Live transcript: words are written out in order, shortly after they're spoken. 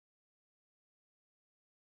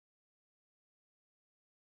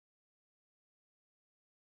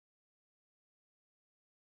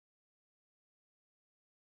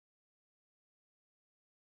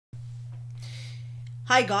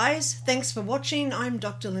Hi guys, thanks for watching. I'm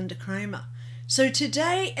Dr. Lynda Cramer. So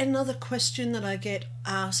today another question that I get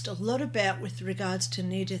asked a lot about with regards to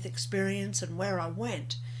near-death experience and where I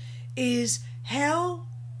went is how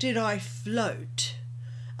did I float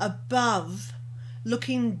above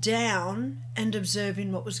looking down and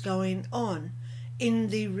observing what was going on in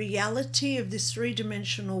the reality of this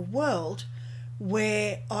three-dimensional world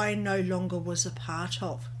where I no longer was a part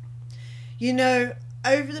of. You know,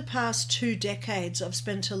 over the past 2 decades, I've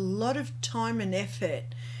spent a lot of time and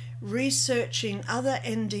effort researching other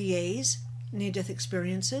NDEs, near-death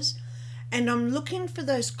experiences, and I'm looking for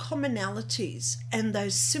those commonalities and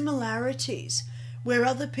those similarities where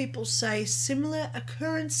other people say similar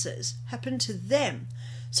occurrences happen to them,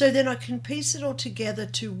 so then I can piece it all together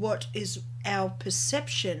to what is our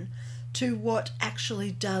perception to what actually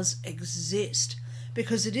does exist,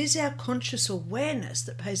 because it is our conscious awareness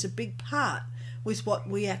that plays a big part with what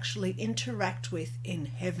we actually interact with in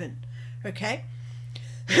heaven. Okay,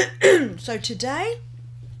 so today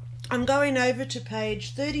I'm going over to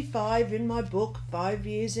page 35 in my book, 5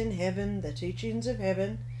 Years in Heaven, The Teachings of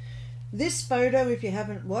Heaven. This photo, if you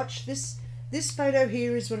haven't watched, this photo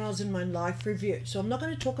here is when I was in my life review. So I'm not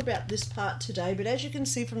going to talk about this part today, but as you can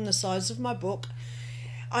see from the size of my book,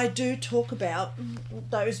 I do talk about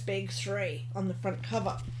those big 3 on the front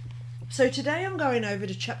cover. So today I'm going over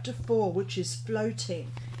to chapter 4, which is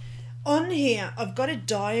floating. On here I've got a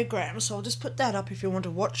diagram, so I'll just put that up if you want to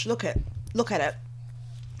look at it.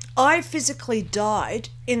 I physically died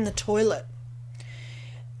in the toilet.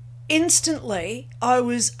 Instantly I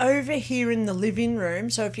was over here in the living room,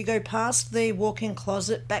 so if you go past the walk-in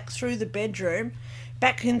closet, back through the bedroom,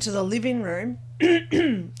 back into the living room,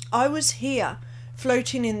 I was here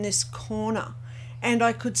floating in this corner, and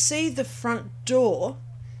I could see the front door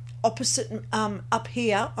opposite up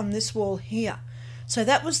here on this wall here. So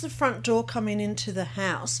that was the front door coming into the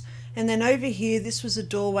house, and then over here this was a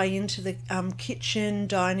doorway into the kitchen,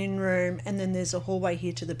 dining room, and then there's a hallway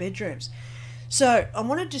here to the bedrooms. So I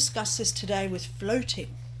want to discuss this today with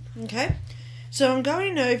floating. Okay, so I'm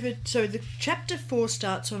going over, so the chapter 4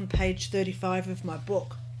 starts on page 35 of my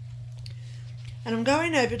book, and I'm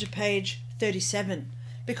going over to page 37,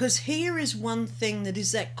 because here is one thing that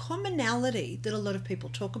is that commonality that a lot of people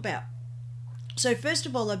talk about. So first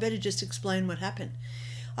of all, I better just explain what happened.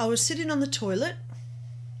 I was sitting on the toilet.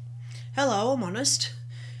 Hello, I'm honest.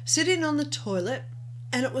 Sitting on the toilet,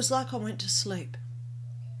 and it was like I went to sleep.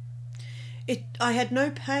 I had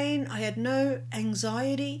no pain, I had no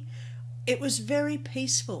anxiety. It was very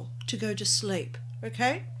peaceful to go to sleep,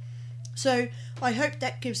 okay? So I hope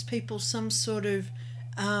that gives people some sort of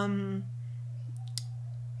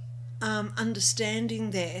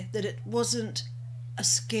understanding there, that it wasn't a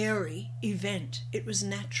scary event, it was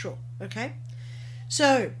natural. Okay,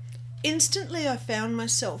 so instantly I found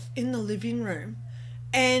myself in the living room,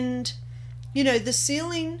 and you know, the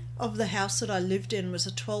ceiling of the house that I lived in was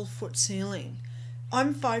a 12-foot ceiling.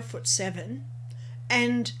 I'm 5'7",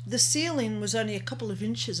 and the ceiling was only a couple of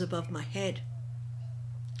inches above my head,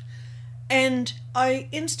 and I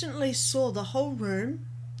instantly saw the whole room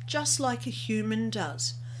just like a human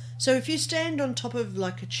does. So if you stand on top of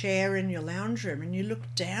like a chair in your lounge room and you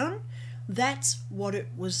look down, that's what it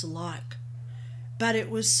was like. But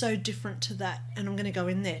it was so different to that, and I'm going to go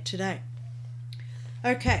in there today.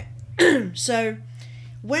 Okay, so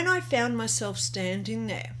when I found myself standing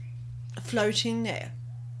there, floating there,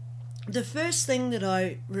 the first thing that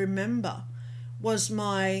I remember was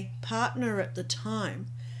my partner at the time.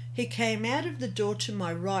 He came out of the door to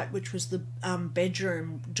my right, which was the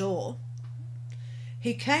bedroom door.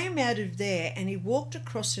 He came out of there and he walked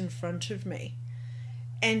across in front of me,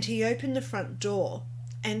 and he opened the front door,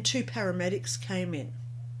 and 2 paramedics came in.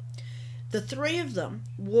 The 3 of them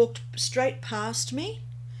walked straight past me,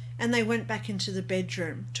 and they went back into the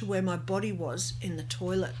bedroom to where my body was in the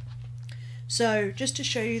toilet. So just to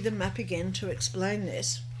show you the map again to explain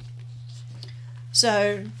this.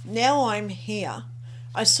 So now I'm here.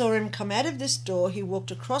 I saw him come out of this door. He walked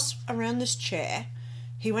across around this chair.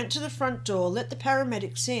 He went to the front door, let the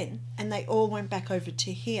paramedics in, and they all went back over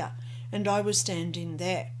to here. And I was standing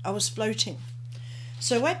there. I was floating.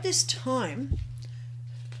 So at this time,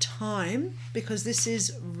 because this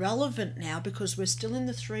is relevant now, because we're still in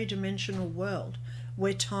the 3-dimensional world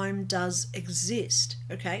where time does exist,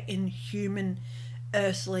 okay, in human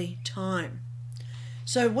earthly time.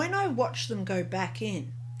 So when I watched them go back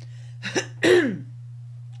in,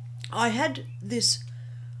 I had this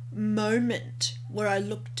moment where I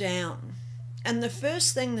looked down, and the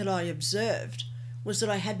first thing that I observed was that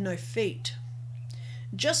I had no feet.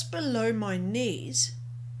 Just below my knees,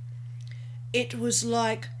 it was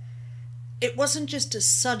like it wasn't just a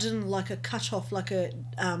sudden, like a cut off, like a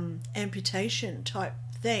amputation type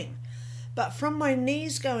thing. But from my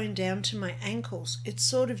knees going down to my ankles, it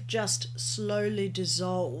sort of just slowly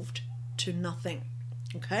dissolved to nothing.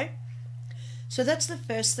 Okay? So that's the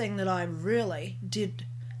first thing that I really did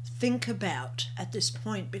think about at this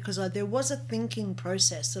point, because there was a thinking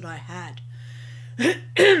process that I had.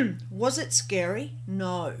 Was it scary?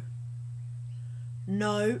 No.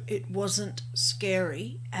 No, it wasn't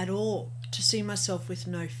scary at all to see myself with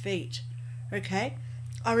no feet. Okay?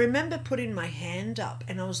 I remember putting my hand up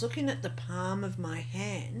and I was looking at the palm of my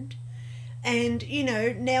hand, and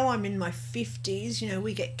now I'm in my 50s.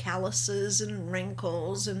 We get calluses and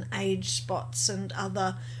wrinkles and age spots and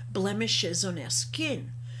other blemishes on our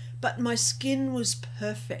skin, but my skin was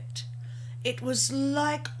perfect. It was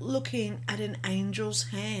like looking at an angel's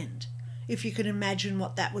hand, if you can imagine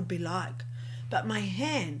what that would be like. But my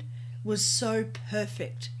hand was so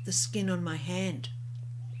perfect, the skin on my hand.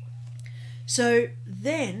 So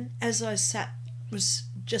then, as I was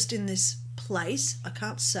just in this place, I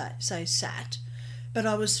can't say sat, but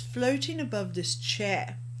I was floating above this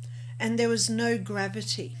chair, and there was no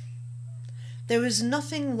gravity. There was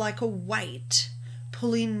nothing like a weight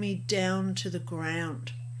pulling me down to the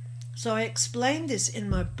ground. So I explained this in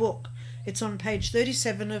my book. It's on page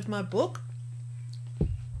 37 of my book.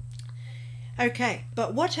 Okay,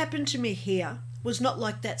 but what happened to me here was not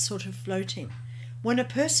like that sort of floating. When a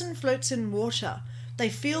person floats in water, they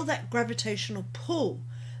feel that gravitational pull.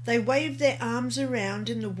 They wave their arms around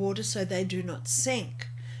in the water so they do not sink.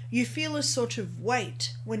 You feel a sort of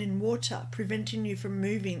weight when in water, preventing you from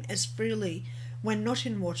moving as freely when not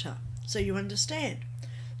in water. So you understand.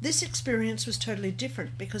 This experience was totally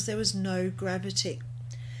different because there was no gravity.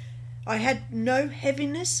 I had no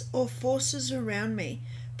heaviness or forces around me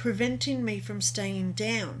preventing me from staying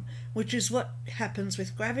down, which is what happens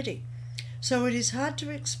with gravity. So it is hard to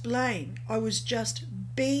explain. I was just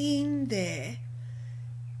being there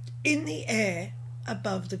in the air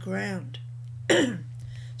above the ground.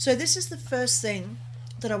 So this is the first thing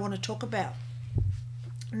that I want to talk about.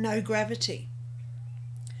 No gravity.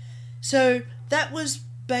 So that was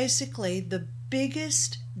basically the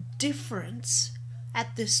biggest difference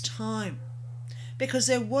at this time, because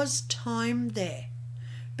there was time there.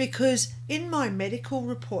 Because in my medical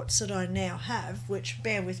reports that I now have, which,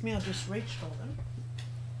 bear with me, I'll just reach for them.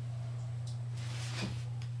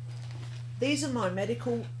 These are my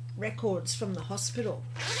medical records from the hospital.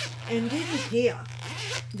 And in here,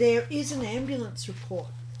 there is an ambulance report.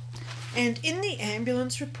 And in the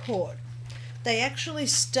ambulance report, they actually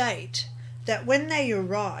state that when they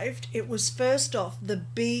arrived, it was first off the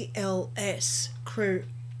BLS crew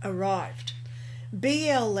arrived.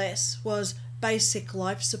 BLS was Basic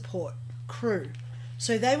Life Support crew.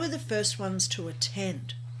 So they were the first ones to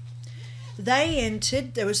attend. They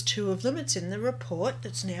entered, there was 2 of them, it's in the report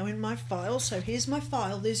that's now in my file. So here's my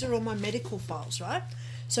file, these are all my medical files, right?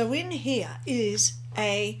 So in here is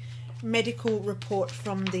a medical report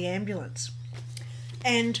from the ambulance.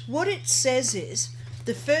 And what it says is,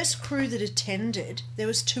 the first crew that attended, there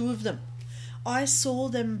was 2 of them. I saw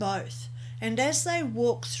them both. And as they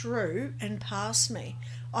walked through and past me,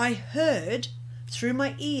 I heard through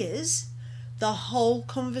my ears the whole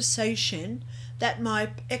conversation that my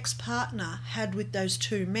ex-partner had with those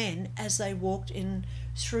 2 men as they walked in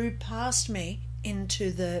through past me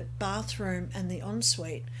into the bathroom and the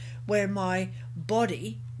ensuite where my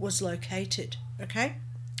body was located. Okay?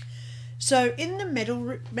 So in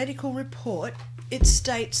the medical report, it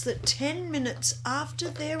states that 10 minutes after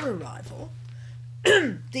their arrival,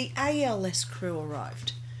 the ALS crew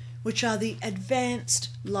arrived, which are the Advanced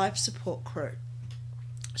Life Support crew.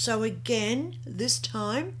 So again, this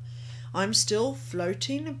time, I'm still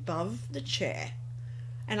floating above the chair.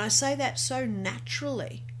 And I say that so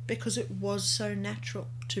naturally because it was so natural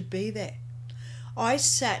to be there. I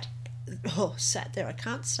sat there, I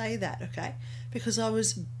can't say that, okay? Because I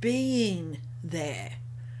was being there.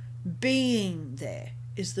 Being there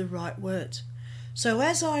is the right words. So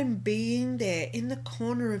as I'm being there in the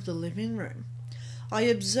corner of the living room, I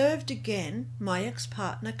observed again my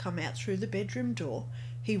ex-partner come out through the bedroom door.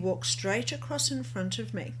 He walked straight across in front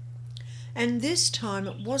of me. And this time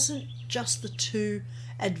it wasn't just the 2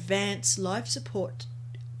 advanced life support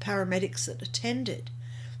paramedics that attended.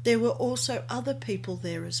 There were also other people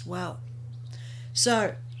there as well.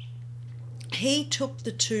 So he took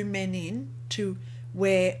the 2 men in to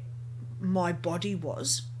where my body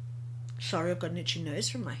was. Sorry, I've got an itchy nose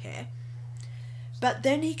from my hair. But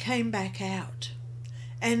then he came back out.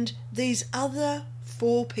 And these other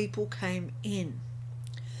 4 people came in.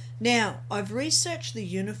 Now, I've researched the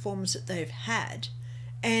uniforms that they've had,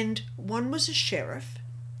 and one was a sheriff.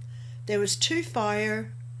 There was 2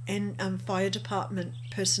 fire and fire department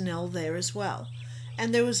personnel there as well.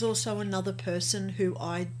 And there was also another person who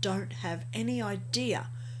I don't have any idea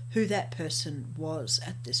who that person was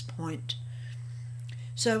at this point.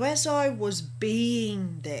 So as I was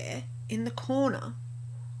being there in the corner,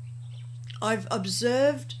 I've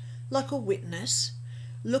observed like a witness,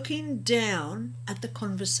 looking down at the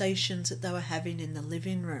conversations that they were having in the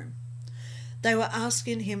living room. They were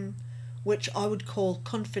asking him, which I would call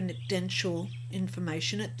confidential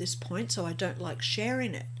information at this point, so I don't like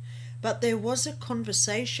sharing it. But there was a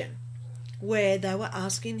conversation where they were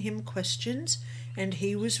asking him questions and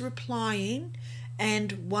he was replying,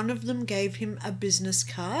 and one of them gave him a business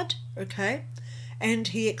card, okay, and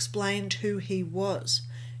he explained who he was.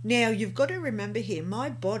 Now, you've got to remember here, my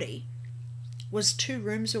body was 2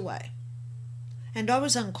 rooms away, and I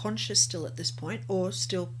was unconscious still at this point, or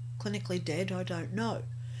still clinically dead, I don't know,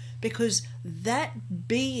 because that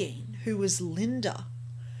being who was Lynda,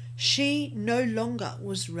 she no longer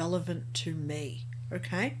was relevant to me,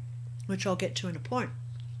 okay, which I'll get to in a point.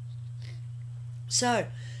 So,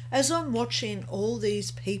 as I'm watching all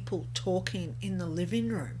these people talking in the living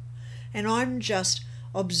room, and I'm just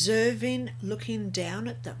observing, looking down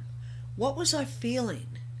at them, what was I feeling?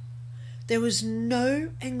 There was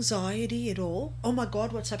no anxiety at all. Oh my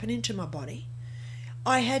God, what's happening to my body?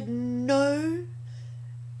 I had no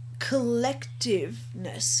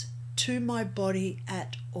collectiveness to my body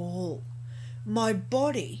at all. My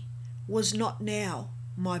body was not now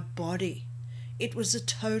my body. It was a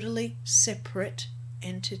totally separate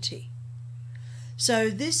entity. So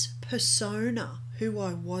this persona who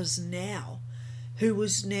I was now, who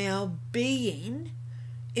was now being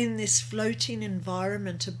in this floating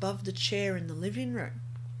environment above the chair in the living room,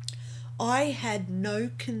 I had no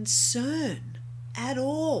concern at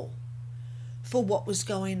all for what was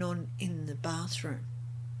going on in the bathroom,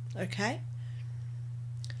 okay?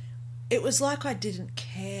 It was like I didn't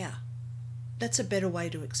care. That's a better way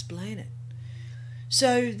to explain it.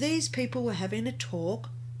 So these people were having a talk,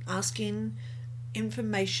 asking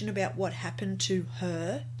information about what happened to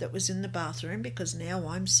her that was in the bathroom, because now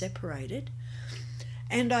I'm separated.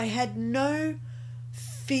 And I had no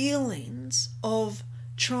feelings of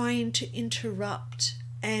trying to interrupt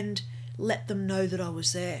and let them know that I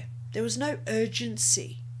was there. There was no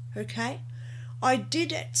urgency, okay? I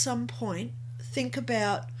did at some point think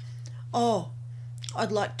about, oh,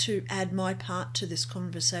 I'd like to add my part to this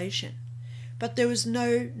conversation. But there was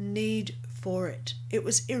no need for it. It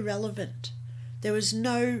was irrelevant. There was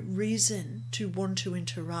no reason to want to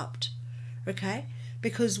interrupt, okay?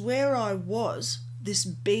 Because where I was, this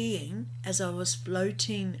being, as I was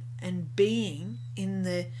floating and being in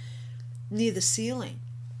the near the ceiling,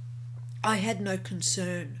 I had no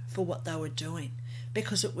concern for what they were doing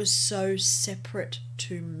because it was so separate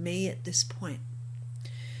to me at this point.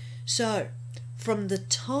 So, from the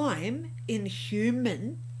time in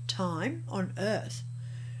human time on Earth,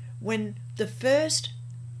 when the first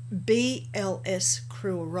BLS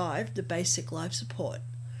crew arrived, the basic life support,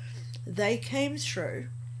 they came through.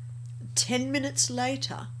 10 minutes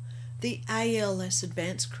later, the ALS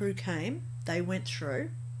advanced crew came, they went through,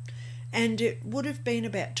 and it would have been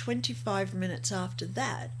about 25 minutes after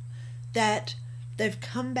that that they've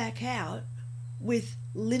come back out with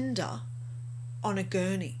Lynda on a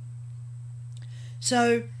gurney.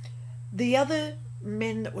 So the other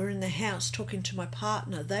men that were in the house talking to my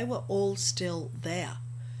partner, they were all still there.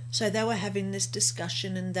 So they were having this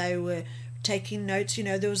discussion and they were taking notes. You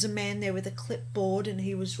know, there was a man there with a clipboard and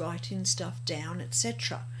he was writing stuff down,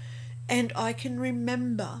 etc. And I can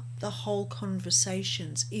remember the whole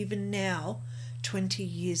conversations, even now, 20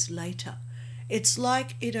 years later. It's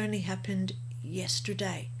like it only happened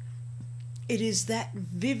yesterday. It is that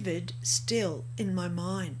vivid still in my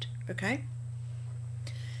mind, okay?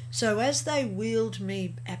 So as they wheeled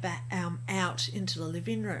me out into the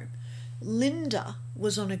living room, Lynda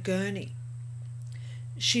was on a gurney.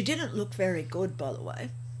 She didn't look very good, by the way.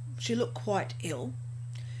 She looked quite ill.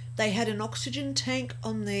 They had an oxygen tank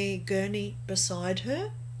on the gurney beside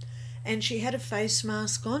her, and she had a face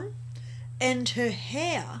mask on, and her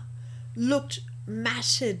hair looked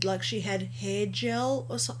matted, like she had hair gel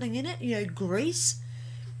or something in it, you know, grease.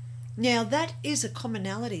 Now, that is a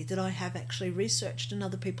commonality that I have actually researched, and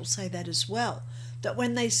other people say that as well, that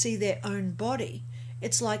when they see their own body,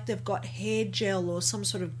 it's like they've got hair gel or some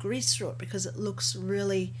sort of grease through it because it looks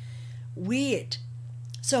really weird.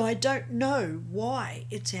 So I don't know why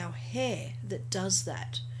it's our hair that does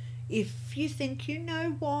that. If you think you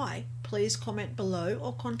know why, please comment below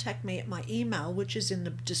or contact me at my email, which is in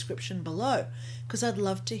the description below, because I'd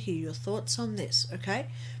love to hear your thoughts on this, okay?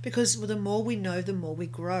 Because the more we know, the more we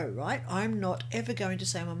grow, right? I'm not ever going to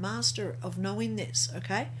say I'm a master of knowing this,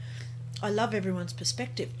 okay? I love everyone's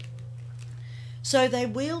perspective. So they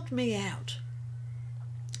wheeled me out.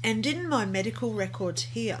 And in my medical records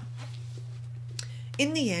here,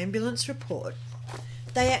 in the ambulance report,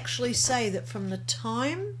 they actually say that from the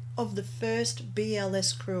time of the first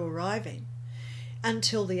BLS crew arriving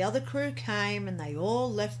until the other crew came and they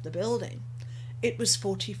all left the building, it was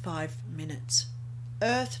 45 minutes,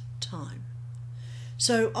 Earth time.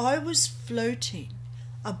 So I was floating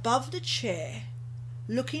above the chair,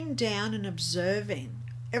 looking down and observing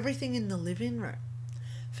everything in the living room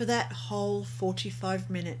for that whole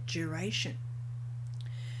 45-minute duration.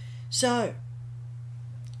 So,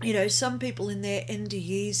 you know, some people in their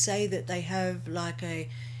NDEs say that they have like a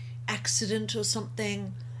accident or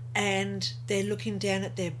something and they're looking down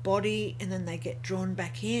at their body and then they get drawn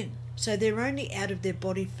back in. So they're only out of their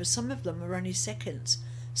body, for some of them are only seconds,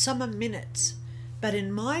 some are minutes. But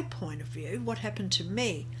in my point of view, what happened to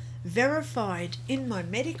me, verified in my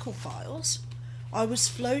medical files, I was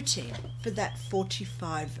floating for that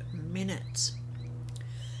 45 minutes.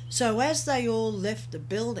 So as they all left the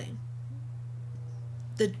building,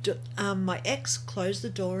 my ex closed the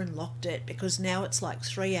door and locked it, because now it's like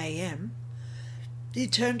 3 a.m. He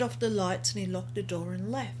turned off the lights and he locked the door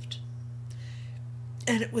and left.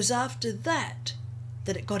 And it was after that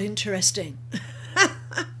that it got interesting.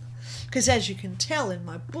 Because as you can tell in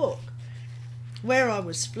my book, where I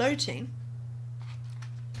was floating,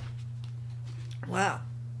 wow,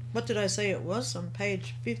 what did I say it was on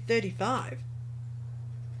page 35?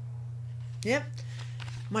 Yep.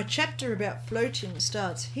 My chapter about floating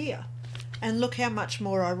starts here, and look how much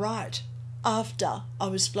more I write after I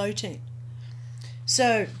was floating.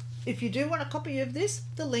 So if you do want a copy of this,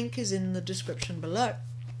 the link is in the description below.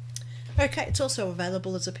 Okay, it's also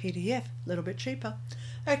available as a PDF, a little bit cheaper.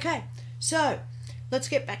 Okay, so let's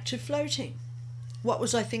get back to floating. What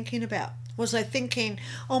was I thinking about? Was I thinking,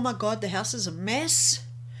 oh my God, the house is a mess?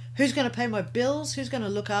 Who's going to pay my bills? Who's going to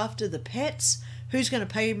look after the pets? Who's going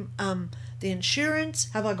to pay the insurance?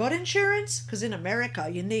 Have I got insurance? Because in America,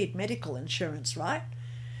 you need medical insurance, right?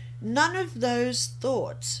 None of those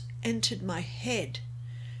thoughts entered my head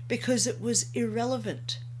because it was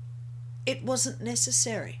irrelevant. It wasn't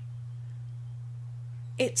necessary.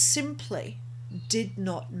 It simply did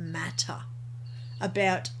not matter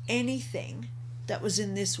about anything that was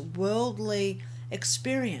in this worldly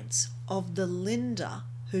experience of the Lynda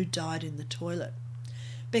who died in the toilet.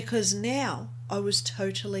 Because now I was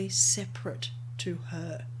totally separate to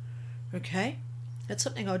her. Okay? That's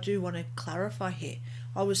something I do want to clarify here.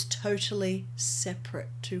 I was totally separate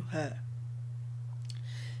to her.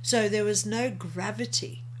 So there was no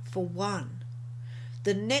gravity, for one.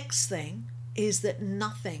 The next thing is that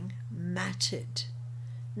nothing mattered.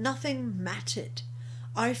 Nothing mattered.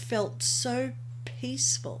 I felt so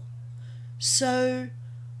peaceful, so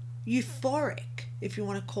euphoric, if you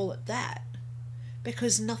want to call it that,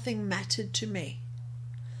 because nothing mattered to me.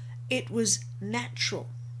 It was natural.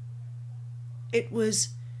 It was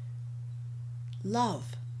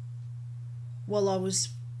love while I was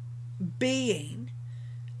being,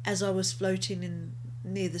 as I was floating in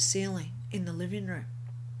near the ceiling in the living room.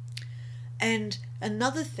 And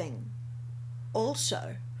another thing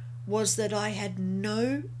also was that I had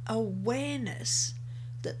no awareness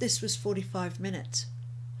that this was 45 minutes.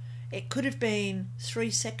 It could have been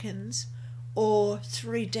 3 seconds or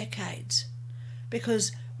 3 decades,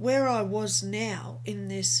 because where I was now in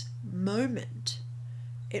this moment,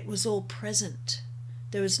 it was all present.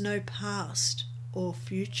 There was no past or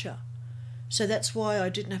future. So that's why I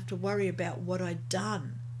didn't have to worry about what I'd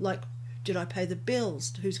done. Like, did I pay the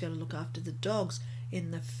bills? Who's going to look after the dogs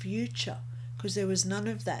in the future? Because there was none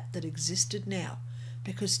of that existed now,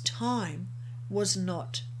 because time was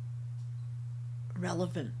not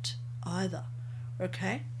relevant either.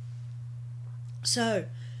 Okay? So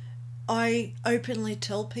I openly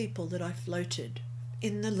tell people that I floated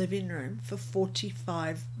in the living room for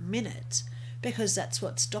 45 minutes because that's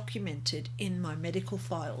what's documented in my medical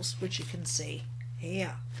files, which you can see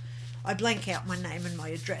here. I blank out my name and my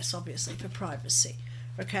address, obviously, for privacy.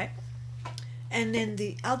 Okay? And then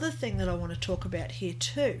the other thing that I want to talk about here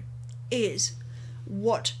too is,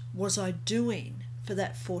 what was I doing for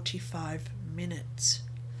that 45 minutes?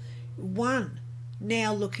 One,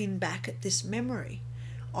 now looking back at this memory,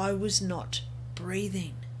 I was not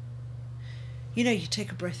breathing. You know, you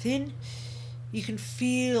take a breath in you can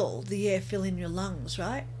feel the air fill in your lungs,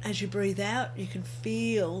 right? As you breathe out, you can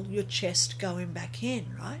feel your chest going back in,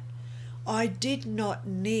 right? I did not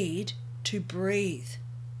need to breathe.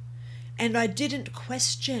 And I didn't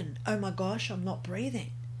question, oh my gosh, I'm not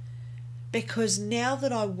breathing. Because now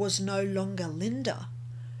that I was no longer Lynda,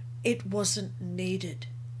 it wasn't needed.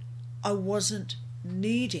 I wasn't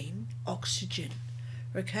needing oxygen,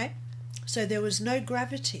 okay? So there was no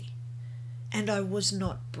gravity, and I was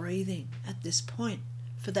not breathing at this point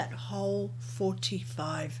for that whole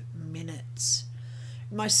 45 minutes.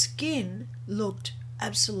 My skin looked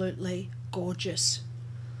absolutely gorgeous,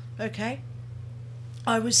 okay?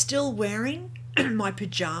 I was still wearing my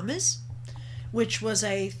pajamas, which was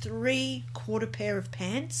a 3/4 pair of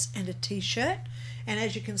pants and a t-shirt. And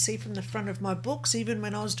as you can see from the front of my books, even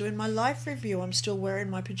when I was doing my life review, I'm still wearing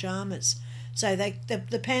my pajamas. So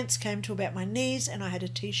the pants came to about my knees, and I had a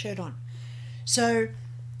t-shirt on. So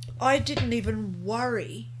I didn't even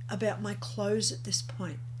worry about my clothes at this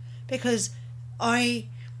point, because I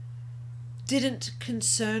didn't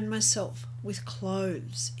concern myself with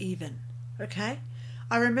clothes even, okay?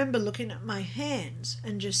 I remember looking at my hands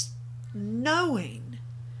and just knowing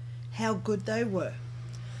how good they were.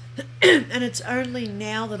 And it's only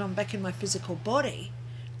now that I'm back in my physical body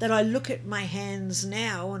that I look at my hands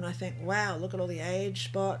now and I think, wow, look at all the age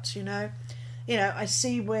spots, you know. I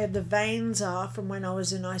see where the veins are from when I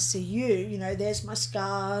was in ICU. There's my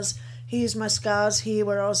scars. Here's my scars here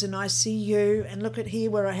where I was in ICU. And look at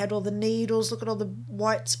here where I had all the needles. Look at all the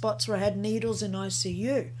white spots where I had needles in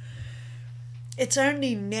ICU. It's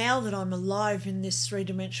only now that I'm alive in this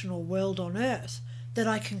three-dimensional world on Earth that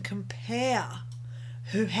I can compare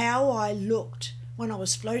how I looked when I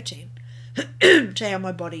was floating to how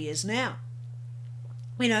my body is now.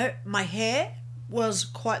 My hair was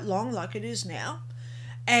quite long like it is now,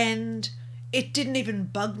 and it didn't even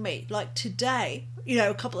bug me. Like today,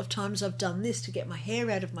 a couple of times I've done this to get my hair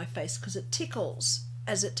out of my face because it tickles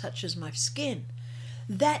as it touches my skin.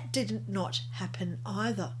 That did not happen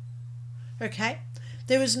either. Okay?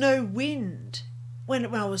 There was no wind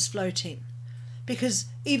when I was floating, because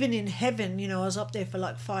even in heaven, I was up there for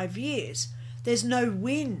like 5 years. There's no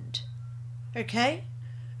wind. Okay?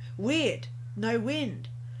 Weird. No wind.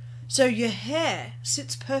 So your hair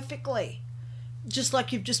sits perfectly, just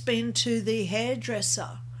like you've just been to the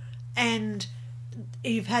hairdresser and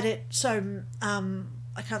you've had it so,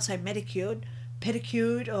 I can't say manicured,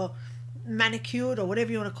 pedicured or manicured or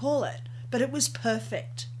whatever you want to call it, but it was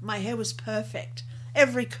perfect. My hair was perfect.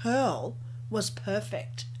 Every curl was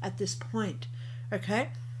perfect at this point,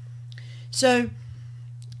 okay? So,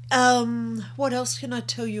 what else can I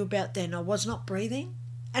tell you about then? I was not breathing,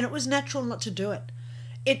 and it was natural not to do it.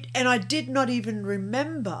 And I did not even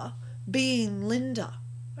remember being Lynda,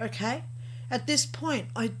 okay? At this point,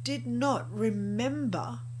 I did not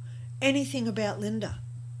remember anything about Lynda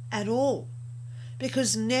at all,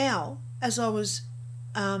 because now, as I was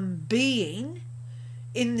being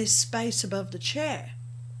in this space above the chair,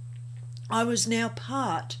 I was now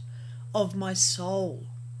part of my soul.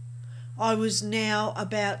 I was now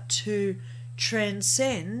about to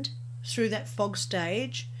transcend through that fog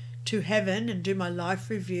stage to heaven and do my life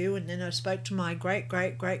review, and then I spoke to my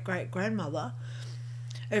great-great-great-great-grandmother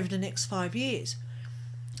over the next 5 years.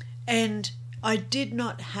 And I did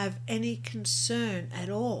not have any concern at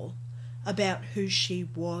all about who she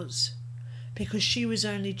was, because she was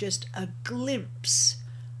only just a glimpse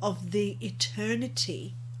of the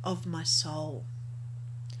eternity of my soul.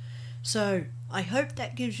 So I hope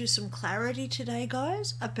that gives you some clarity today,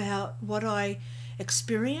 guys, about what I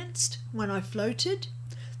experienced when I floated.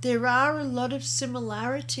 There are a lot of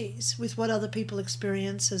similarities with what other people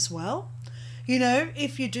experience as well.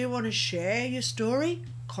 If you do want to share your story,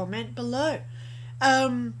 comment below.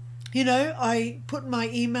 I put my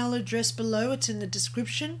email address below. It's in the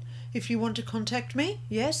description if you want to contact me,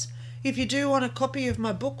 yes. If you do want a copy of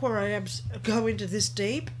my book where I go into this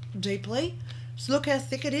deeply, so look how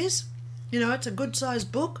thick it is. It's a good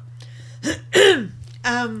sized book.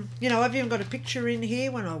 I've even got a picture in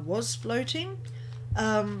here when I was floating.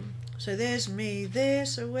 So there's me there.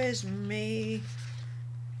 So where's me?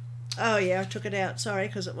 Oh yeah, I took it out. Sorry,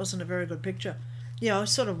 because it wasn't a very good picture. I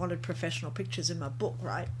sort of wanted professional pictures in my book,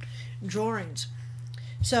 right? Drawings.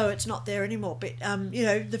 So it's not there anymore. But,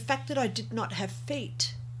 the fact that I did not have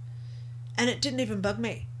feet, and it didn't even bug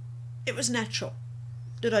me. It was natural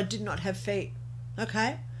that I did not have feet,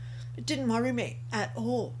 okay? It didn't worry me at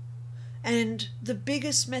all. And the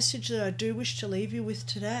biggest message that I do wish to leave you with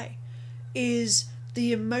today is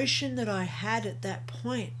the emotion that I had at that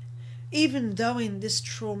point. Even though in this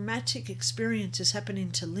traumatic experience is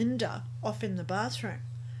happening to Lynda off in the bathroom,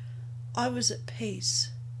 I was at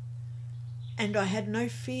peace, and I had no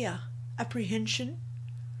fear, apprehension,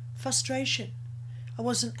 frustration. I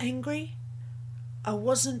wasn't angry. I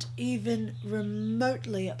wasn't even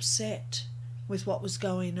remotely upset with what was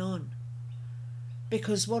going on,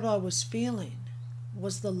 because what I was feeling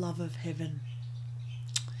was the love of heaven.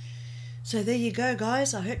 So there you go,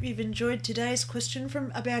 guys. I hope you've enjoyed today's question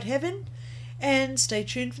about heaven, and stay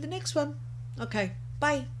tuned for the next one. Okay,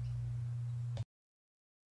 bye.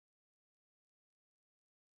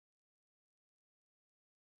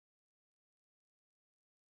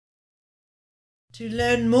 To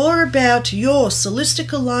learn more about your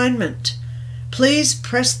holistic alignment, please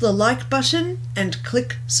press the like button and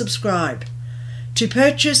click subscribe. To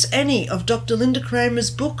purchase any of Dr. Lynda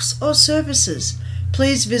Cramer's books or services,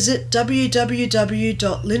 please visit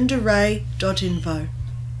www.lindaray.info.